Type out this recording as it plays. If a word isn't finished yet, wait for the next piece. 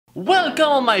Welcome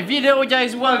on my video,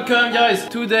 guys. Welcome, guys.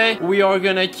 Today we are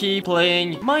gonna keep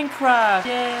playing Minecraft.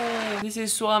 Yay, this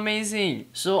is so amazing.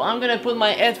 So I'm gonna put my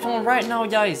headphone right now,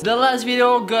 guys. The last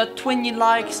video got 20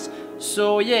 likes,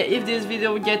 so yeah, if this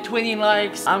video get 20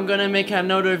 likes, I'm gonna make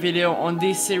another video on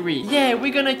this series. Yeah,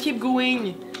 we're gonna keep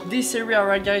going this series.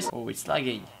 Alright, guys. Oh, it's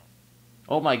lagging.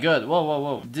 Oh my god. Whoa, whoa,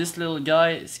 whoa. This little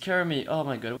guy scared me. Oh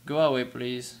my god. Go away,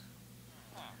 please.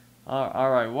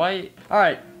 Alright, why?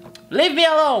 Alright, leave me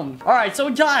alone. Alright,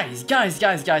 so guys.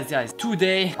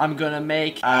 Today, I'm gonna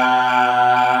make I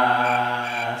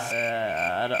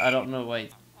don't know,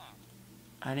 wait.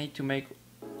 I need to make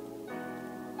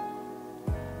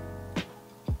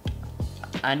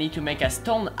a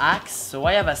stone axe. So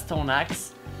I have a stone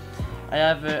axe. I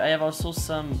have also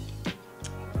some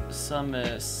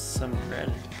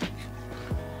bread.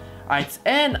 Alright,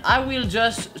 and I will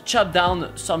just chop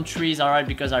down some trees, alright,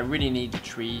 because I really need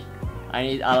tree. I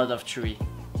need a lot of tree.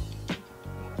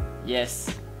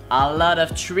 Yes, a lot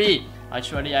of tree.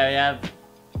 Actually, I have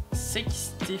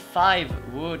 65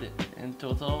 wood in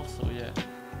total, so yeah.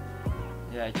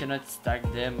 Yeah, I cannot stack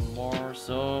them more,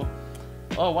 so...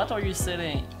 Oh, what are you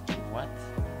selling? What?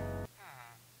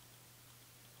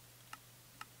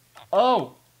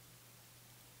 Oh!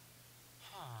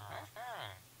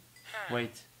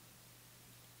 Wait.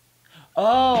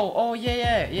 Oh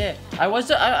yeah.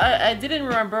 I didn't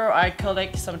remember I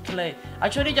collect some clay.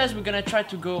 Actually, guys, we're gonna try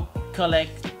to go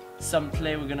collect some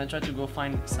clay. We're gonna try to go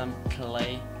find some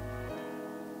clay.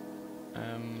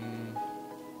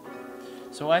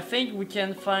 So I think we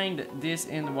can find this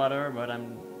in the water, but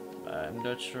I'm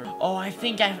not sure. Oh, I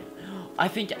think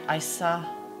I saw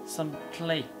some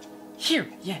clay here.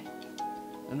 Yeah.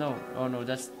 No. Oh no,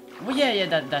 that's. Well, yeah.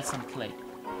 That's some clay.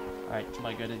 Alright, oh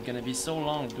my god, it's gonna be so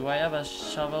long. Do I have a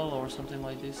shovel or something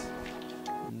like this?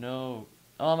 No.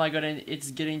 Oh my god, and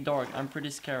it's getting dark. I'm pretty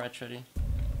scared, actually.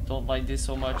 Don't like this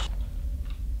so much.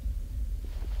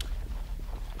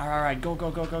 Alright, go.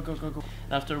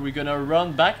 After we're gonna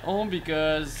run back home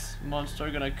because monster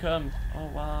gonna come. Oh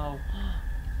wow.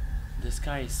 The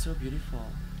sky is so beautiful.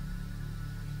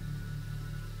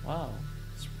 Wow.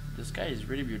 The sky is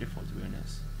really beautiful, to be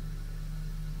honest.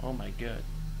 Oh my god.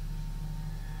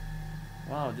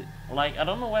 Wow, like, I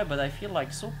don't know why, but I feel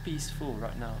like so peaceful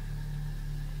right now.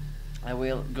 I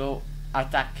will go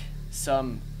attack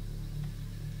some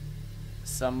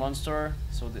monster.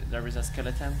 So there is a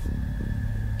skeleton.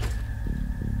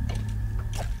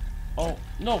 Oh,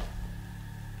 no!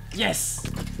 Yes!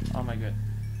 Oh my god.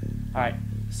 Alright,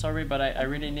 sorry, but I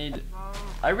really need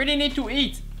to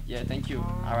eat! Yeah, thank you.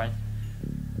 Alright.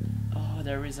 Oh,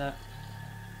 there is a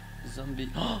zombie.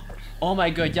 Oh my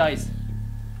god, guys!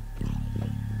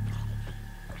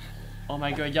 Oh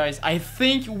my god, guys, I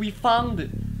think we found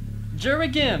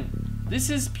Jorgen. This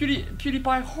is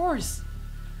Pewdiepie horse.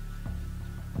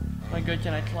 Oh my god,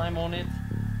 can I climb on it?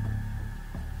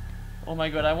 Oh my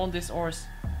god, I want this horse.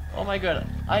 Oh my god,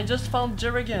 I just found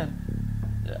Jorgen.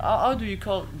 How do you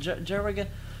call Jorgen?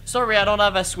 Sorry, I don't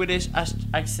have a Swedish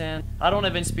accent. I don't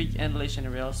even speak English in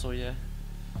real, so yeah.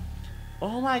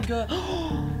 Oh my god.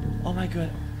 Oh my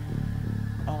god.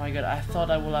 Oh my god, I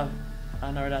thought I would have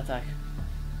another attack.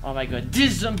 Oh my god,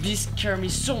 these zombies scare me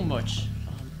so much.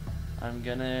 I'm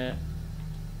gonna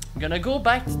go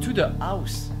back to the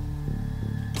house.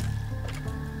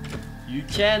 You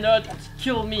cannot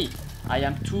kill me. I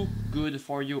am too good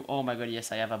for you. Oh my god,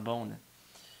 yes, I have a bone.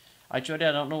 Actually,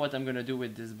 I don't know what I'm gonna do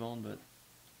with this bone, but...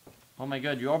 Oh my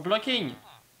god, you are blocking.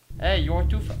 Hey, you are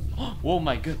too far. Oh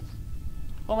my god.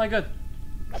 Oh my god.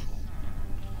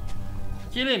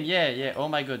 Kill him, yeah. Oh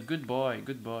my god, good boy.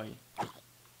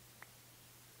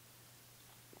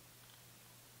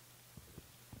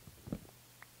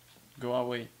 Go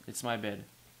away, it's my bed.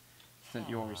 It's not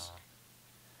yours.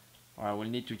 Or I will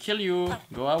need to kill you.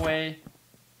 Go away.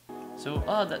 So,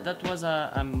 oh, that was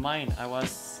a mine I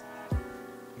was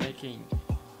making.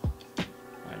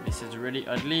 Right, this is really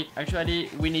ugly.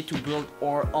 Actually, we need to build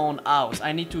our own house.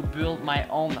 I need to build my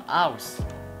own house.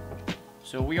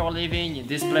 So we are living in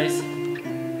this place.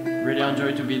 Really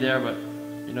enjoy to be there, but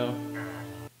you know.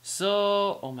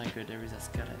 So, oh my god, there is a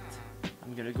skeleton.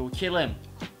 I'm gonna go kill him.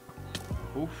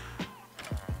 Oof.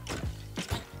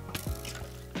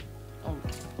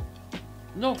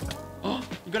 No! Oh,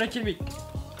 you're gonna kill me!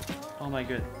 Oh my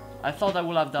god. I thought I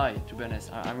would have died, to be honest.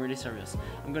 I'm really serious.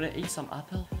 I'm gonna eat some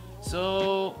apple.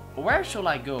 So, where should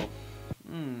I go?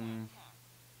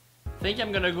 Think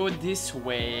I'm gonna go this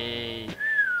way.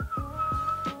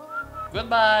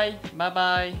 Goodbye!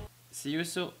 Bye-bye! See you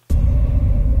soon.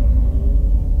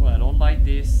 Oh, I don't like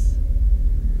this.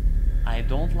 I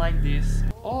don't like this.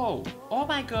 Oh! Oh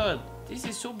my god! This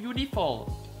is so beautiful!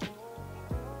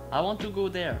 I want to go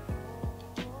there.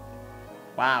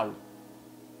 Wow.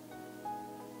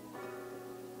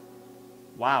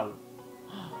 Wow.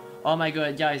 Oh my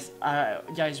god, guys.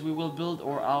 Guys, we will build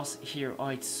our house here. Oh,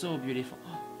 it's so beautiful.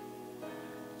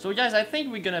 So guys, I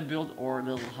think we're gonna build our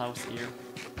little house here.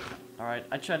 Alright,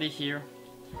 actually here.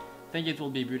 I think it will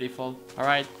be beautiful.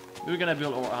 Alright, we're gonna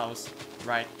build our house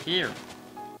right here.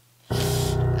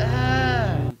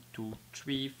 1, 2,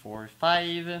 3, 4,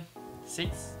 5,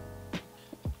 6.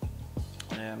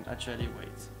 Actually,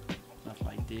 wait. Not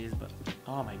like this, but...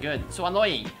 Oh my god, it's so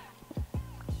annoying.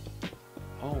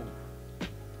 Oh.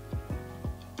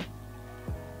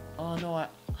 Oh no,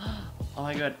 oh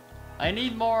my god. I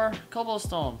need more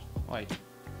cobblestone. Wait.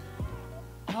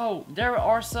 Oh, there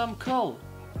are some coal.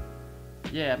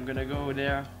 Yeah, I'm gonna go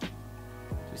there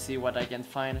to see what I can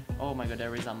find. Oh my god,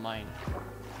 there is a mine.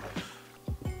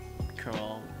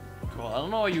 Coal. Coal. I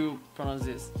don't know how you pronounce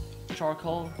this.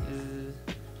 Charcoal is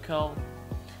coal.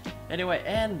 Anyway,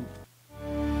 and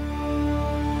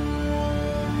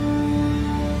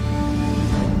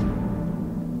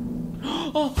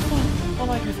oh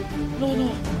my god.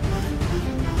 No.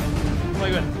 Oh my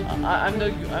god. I'm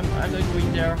not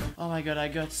going there. Oh my god, I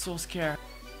got so scared.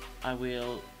 I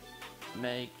will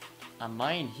make a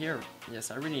mine here. Yes,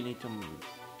 I really need to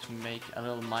make a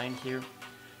little mine here.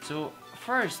 So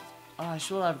first, I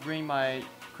should have bring my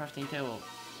crafting table.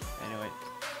 Anyway,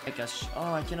 I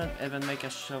cannot even make a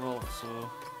shovel, so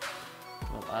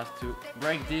we'll have to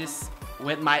break this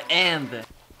with my hand.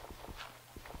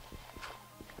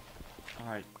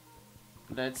 Alright,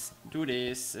 let's do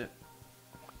this.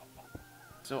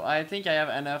 So I think I have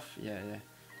enough. Yeah.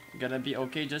 Gonna be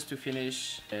okay just to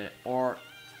finish our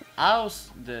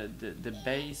house, the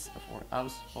base of our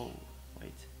house. Oh,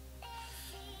 wait.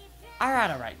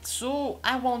 Alright. So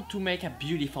I want to make a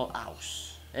beautiful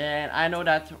house. And I know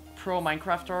that pro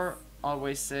Minecrafter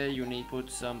always say you need to put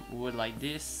some wood like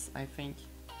this, I think.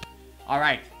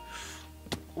 Alright.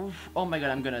 Oh my god,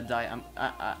 I'm gonna die.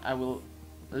 I will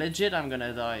legit, I'm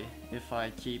gonna die if I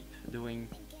keep doing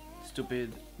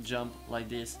stupid jump like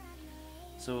this.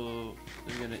 So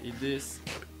I'm gonna eat this.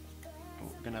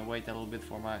 I'm gonna wait a little bit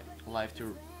for my life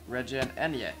to regen,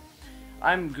 and yeah,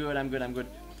 I'm good.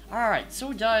 Alright,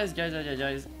 so guys,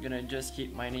 gonna just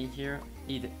keep mining here.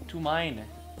 Need to mine,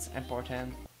 it's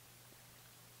important.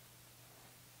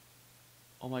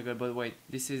 Oh my god, but wait,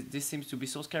 this seems to be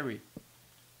so scary.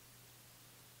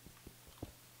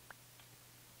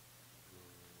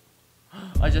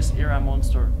 I just hear a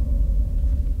monster.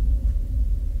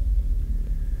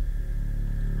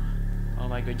 Oh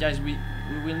my god, guys, we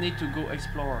will need to go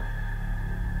explore.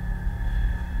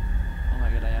 Oh my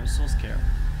god, I am so scared.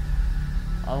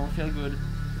 I don't feel good.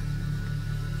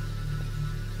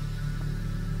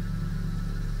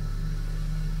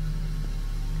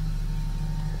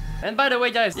 And by the way,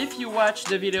 guys, if you watch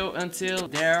the video until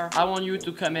there, I want you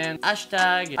to comment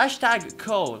hashtag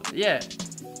cold. Yeah,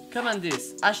 comment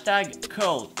this hashtag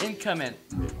cold in comment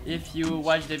if you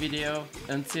watch the video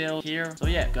until here. So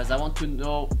yeah, because I want to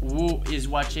know who is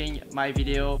watching my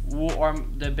video, who are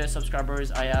the best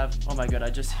subscribers I have. Oh my god, I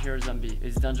just hear a zombie.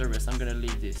 It's dangerous. I'm gonna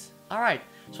leave this. Alright,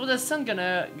 so the sun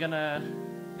gonna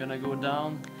go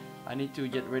down. I need to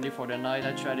get ready for the night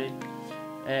actually.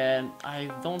 And I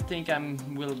don't think I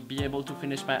will be able to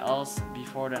finish my house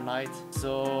before the night.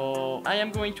 So I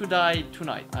am going to die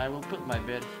tonight. I will put my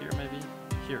bed here, maybe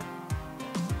here.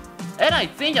 And I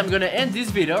think I'm gonna end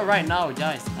this video right now,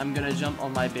 guys. I'm gonna jump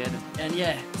on my bed. And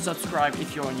yeah, subscribe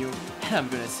if you're new. And I'm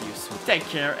gonna see you soon. Take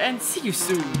care and see you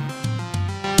soon.